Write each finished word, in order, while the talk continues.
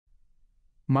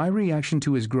My reaction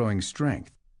to his growing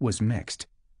strength was mixed.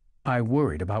 I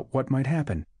worried about what might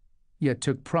happen, yet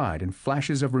took pride in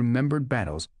flashes of remembered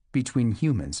battles between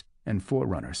humans and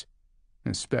Forerunners,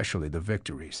 especially the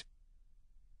victories.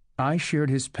 I shared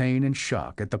his pain and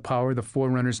shock at the power the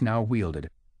Forerunners now wielded,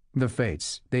 the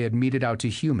fates they had meted out to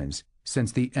humans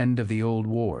since the end of the old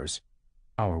wars,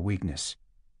 our weakness,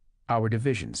 our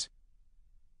divisions,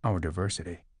 our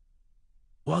diversity.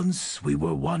 Once we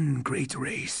were one great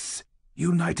race,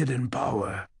 united in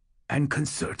power and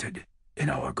concerted in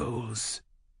our goals.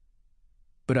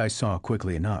 But I saw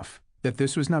quickly enough that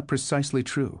this was not precisely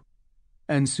true,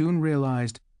 and soon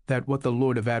realized that what the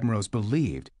Lord of Admirals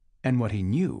believed and what he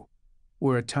knew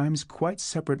were at times quite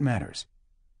separate matters.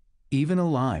 Even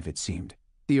alive, it seemed,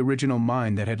 the original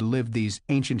mind that had lived these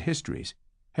ancient histories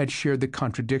had shared the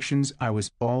contradictions I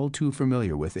was all too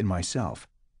familiar with in myself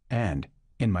and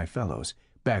in my fellows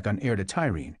back on Air to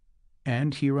Tyrene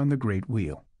and here on the Great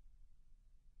Wheel.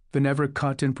 Venevra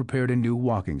cut and prepared a new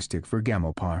walking stick for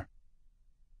Gamelpar.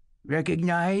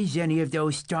 "Recognize any of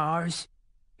those stars?"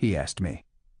 he asked me.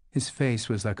 His face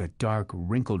was like a dark,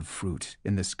 wrinkled fruit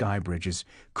in the sky bridge's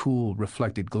cool,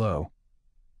 reflected glow.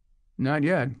 "Not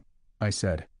yet," I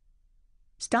said.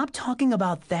 "Stop talking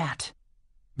about that,"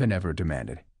 Venevra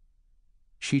demanded.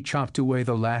 She chopped away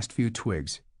the last few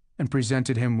twigs and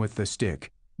presented him with the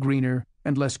stick, greener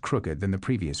and less crooked than the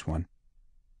previous one.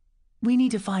 "We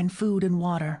need to find food and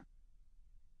water."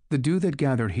 The dew that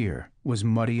gathered here was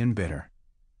muddy and bitter.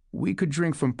 We could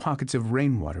drink from pockets of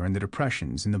rainwater in the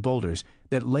depressions and the boulders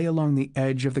that lay along the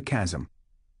edge of the chasm,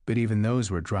 but even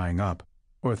those were drying up,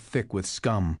 or thick with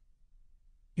scum.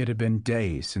 It had been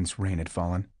days since rain had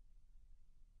fallen.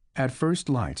 At first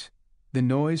light, the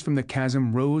noise from the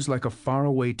chasm rose like a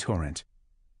faraway torrent.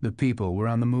 The people were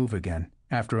on the move again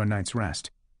after a night's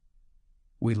rest.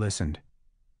 We listened,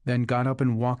 then got up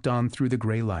and walked on through the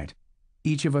gray light,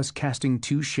 each of us casting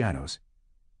two shadows,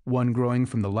 one growing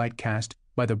from the light cast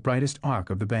by the brightest arc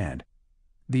of the band,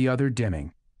 the other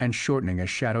dimming and shortening as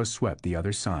shadows swept the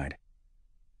other side.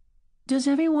 "Does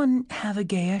everyone have a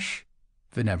gayish?"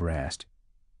 Venevra asked.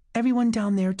 "Everyone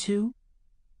down there, too?"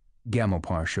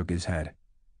 Gamelpar shook his head.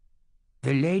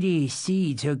 "The lady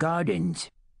seeds her gardens,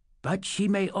 but she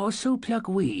may also pluck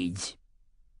weeds."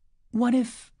 "What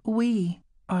if we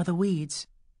are the weeds?"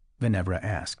 Venevra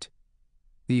asked.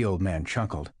 The old man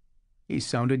chuckled. He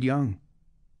sounded young.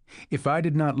 If I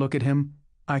did not look at him,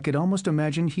 I could almost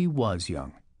imagine he was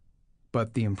young.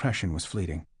 But the impression was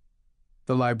fleeting.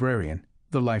 The librarian,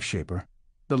 the life-shaper,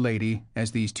 the lady,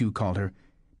 as these two called her,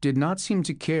 did not seem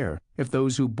to care if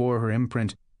those who bore her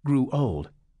imprint grew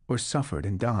old or suffered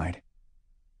and died.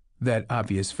 That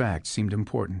obvious fact seemed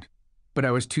important, but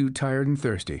I was too tired and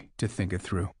thirsty to think it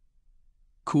through.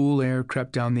 Cool air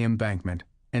crept down the embankment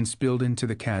and spilled into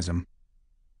the chasm.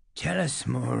 "Tell us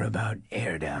more about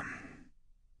Erdam,"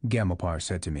 Gamelpar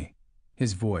said to me,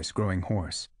 his voice growing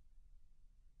hoarse.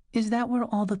 "Is that where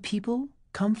all the people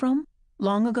come from,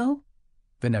 long ago?"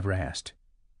 Venevra asked.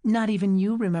 "Not even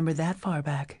you remember that far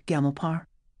back, Gamelpar."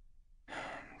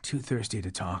 "Too thirsty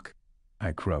to talk,"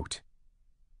 I croaked.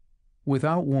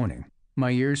 Without warning,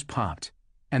 my ears popped,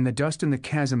 and the dust in the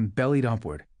chasm bellied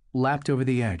upward, lapped over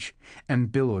the edge,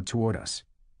 and billowed toward us.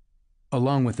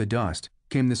 Along with the dust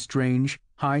came the strange,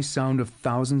 high sound of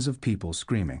thousands of people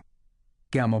screaming.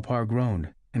 Gamelpar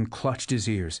groaned and clutched his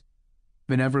ears.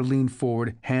 Venevra leaned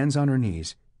forward, hands on her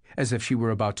knees, as if she were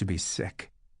about to be sick.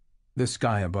 The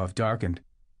sky above darkened.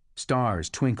 Stars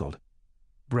twinkled.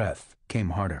 Breath came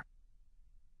harder.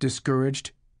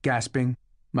 Discouraged, gasping,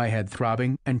 my head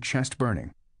throbbing and chest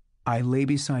burning, I lay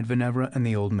beside Venevra and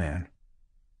the old man.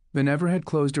 Venevra had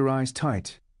closed her eyes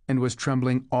tight and was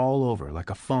trembling all over like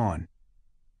a fawn.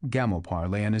 Gamelpar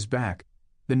lay on his back,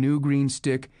 the new green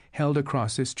stick held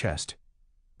across his chest.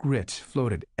 Grit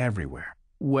floated everywhere,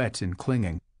 wet and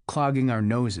clinging, clogging our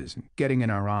noses and getting in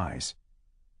our eyes.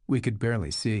 We could barely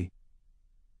see.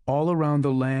 All around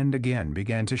the land again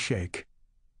began to shake.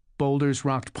 Boulders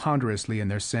rocked ponderously in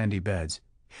their sandy beds,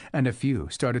 and a few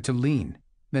started to lean,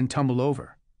 then tumble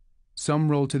over. Some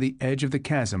rolled to the edge of the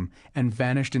chasm and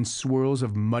vanished in swirls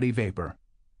of muddy vapor.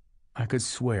 I could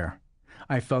swear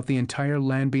I felt the entire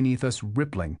land beneath us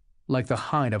rippling like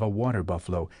the hide of a water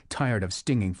buffalo tired of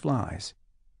stinging flies.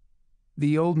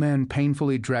 The old man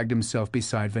painfully dragged himself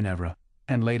beside Venevra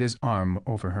and laid his arm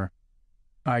over her.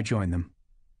 I joined them.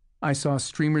 I saw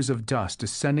streamers of dust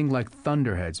ascending like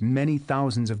thunderheads many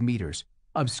thousands of meters,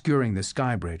 obscuring the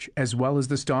sky bridge as well as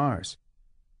the stars.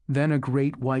 Then a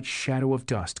great white shadow of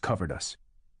dust covered us.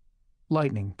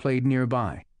 Lightning played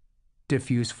nearby.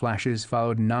 Diffuse flashes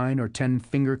followed 9 or 10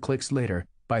 finger clicks later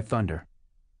by thunder.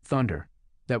 Thunder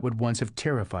that would once have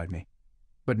terrified me,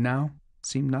 but now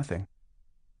seemed nothing.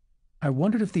 I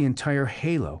wondered if the entire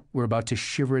halo were about to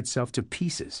shiver itself to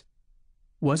pieces.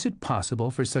 Was it possible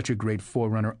for such a great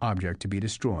Forerunner object to be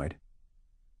destroyed?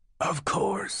 Of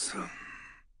course.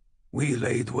 We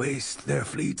laid waste their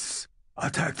fleets,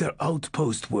 attacked their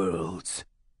outpost worlds,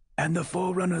 and the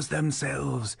Forerunners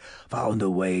themselves found a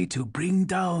way to bring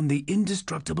down the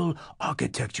indestructible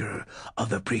architecture of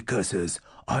the precursors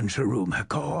on Sharum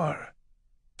Hakor.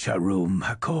 Sharum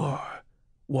Hakor,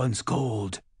 once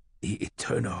called the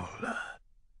Eternal.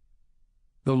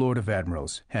 The Lord of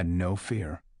Admirals had no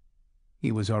fear.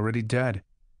 He was already dead.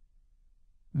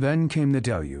 Then came the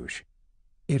deluge.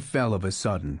 It fell of a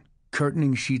sudden,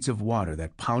 curtaining sheets of water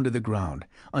that pounded the ground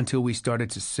until we started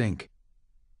to sink.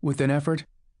 With an effort,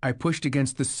 I pushed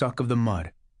against the suck of the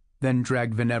mud, then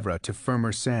dragged Venevra to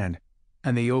firmer sand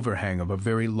and the overhang of a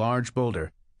very large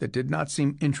boulder that did not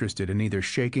seem interested in either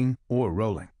shaking or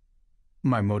rolling.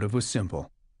 My motive was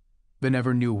simple.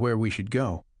 Venevra knew where we should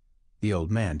go. The old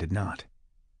man did not.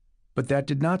 But that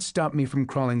did not stop me from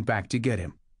crawling back to get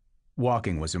him.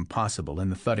 Walking was impossible in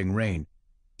the thudding rain,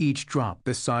 each drop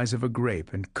the size of a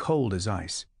grape and cold as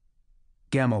ice.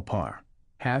 Gamelpar,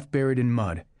 half buried in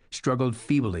mud, struggled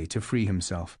feebly to free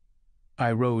himself.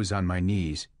 I rose on my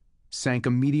knees, sank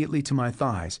immediately to my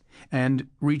thighs, and,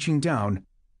 reaching down,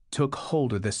 took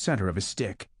hold of the center of his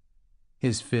stick.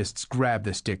 His fists grabbed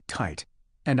the stick tight,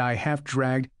 and I half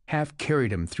dragged, half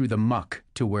carried him through the muck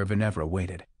to where Venevra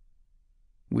waited.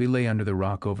 We lay under the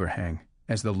rock overhang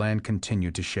as the land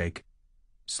continued to shake.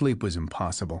 Sleep was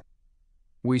impossible.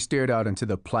 We stared out into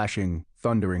the plashing,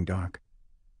 thundering dark.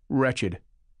 Wretched,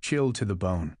 chilled to the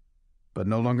bone, but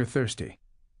no longer thirsty.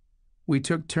 We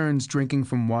took turns drinking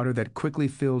from water that quickly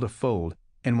filled a fold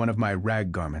in one of my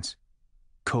rag garments.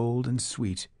 Cold and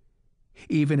sweet,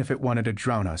 even if it wanted to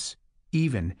drown us,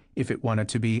 even if it wanted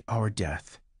to be our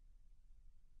death.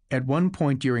 At one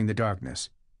point during the darkness,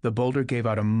 the boulder gave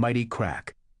out a mighty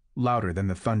crack, louder than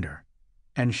the thunder,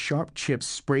 and sharp chips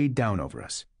sprayed down over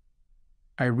us.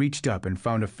 I reached up and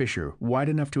found a fissure wide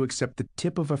enough to accept the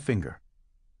tip of a finger.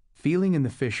 Feeling in the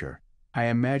fissure, I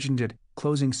imagined it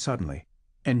closing suddenly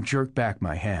and jerked back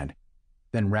my hand,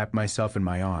 then wrapped myself in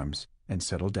my arms and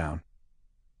settled down.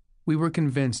 We were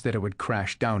convinced that it would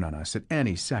crash down on us at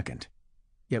any second,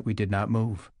 yet we did not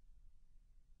move.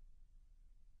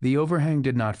 The overhang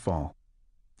did not fall.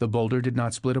 The boulder did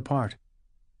not split apart.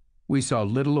 We saw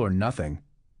little or nothing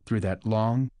through that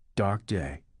long, dark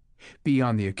day,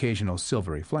 beyond the occasional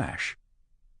silvery flash.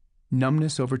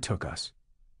 Numbness overtook us.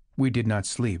 We did not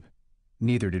sleep,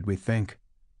 neither did we think.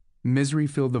 Misery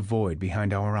filled the void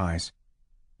behind our eyes.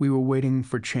 We were waiting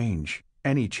for change,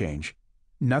 any change.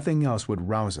 Nothing else would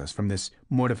rouse us from this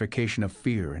mortification of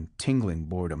fear and tingling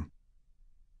boredom.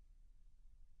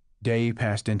 Day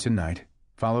passed into night,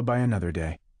 followed by another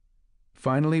day.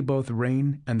 Finally, both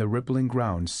rain and the rippling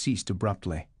ground ceased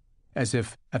abruptly, as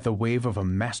if at the wave of a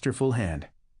masterful hand.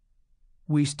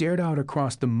 We stared out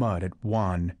across the mud at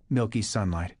wan, milky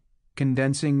sunlight,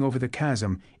 condensing over the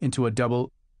chasm into a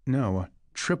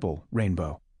triple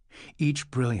rainbow, each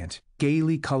brilliant,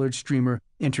 gaily colored streamer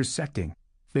intersecting,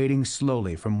 fading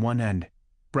slowly from one end,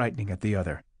 brightening at the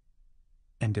other,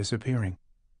 and disappearing.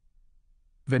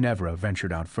 Venevra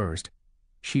ventured out first.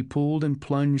 She pulled and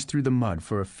plunged through the mud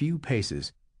for a few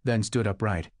paces, then stood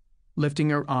upright, lifting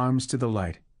her arms to the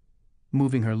light,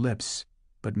 moving her lips,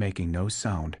 but making no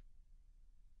sound.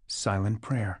 Silent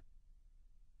prayer.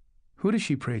 Who does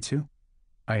she pray to?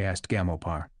 I asked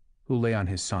Gamelpar, who lay on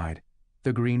his side,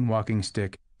 the green walking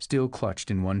stick still clutched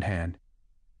in one hand.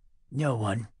 No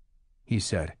one, he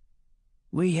said.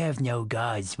 We have no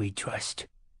gods we trust.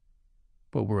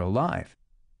 But we're alive,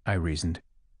 I reasoned.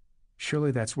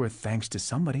 Surely that's worth thanks to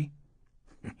somebody.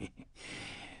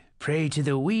 Pray to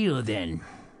the wheel, then,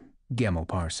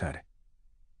 Gamelpar said.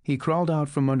 He crawled out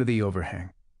from under the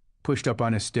overhang, pushed up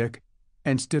on his stick,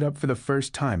 and stood up for the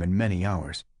first time in many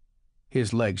hours.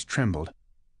 His legs trembled,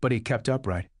 but he kept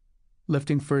upright,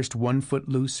 lifting first one foot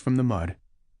loose from the mud,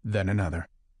 then another.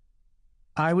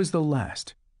 I was the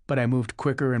last, but I moved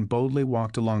quicker and boldly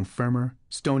walked along firmer,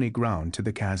 stony ground to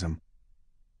the chasm.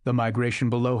 The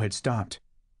migration below had stopped.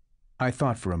 I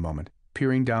thought for a moment,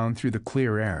 peering down through the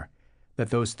clear air, that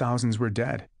those thousands were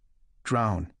dead,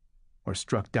 drowned, or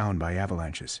struck down by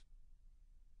avalanches.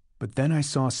 But then I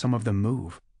saw some of them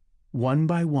move, one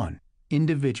by one,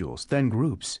 individuals, then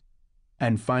groups,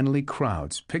 and finally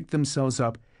crowds picked themselves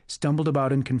up, stumbled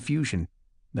about in confusion,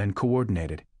 then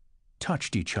coordinated,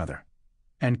 touched each other,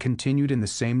 and continued in the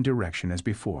same direction as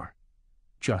before,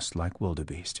 just like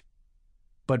wildebeest,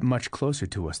 but much closer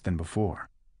to us than before.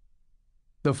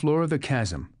 The floor of the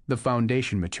chasm, the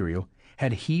foundation material,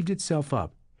 had heaved itself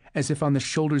up as if on the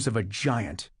shoulders of a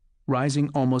giant, rising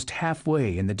almost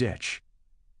halfway in the ditch.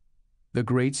 The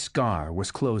great scar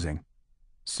was closing.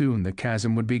 Soon the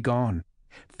chasm would be gone,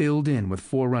 filled in with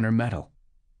Forerunner metal.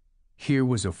 Here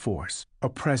was a force, a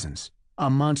presence, a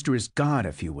monstrous god,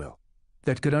 if you will,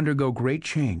 that could undergo great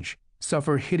change,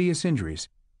 suffer hideous injuries,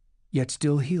 yet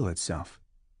still heal itself.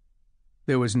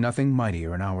 There was nothing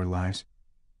mightier in our lives.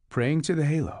 Praying to the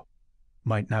halo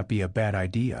might not be a bad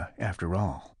idea after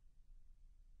all.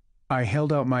 I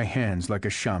held out my hands like a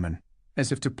shaman,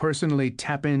 as if to personally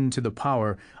tap into the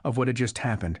power of what had just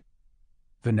happened.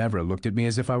 Venevra looked at me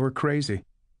as if I were crazy.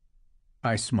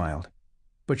 I smiled,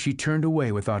 but she turned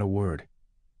away without a word.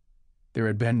 There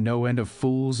had been no end of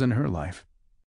fools in her life.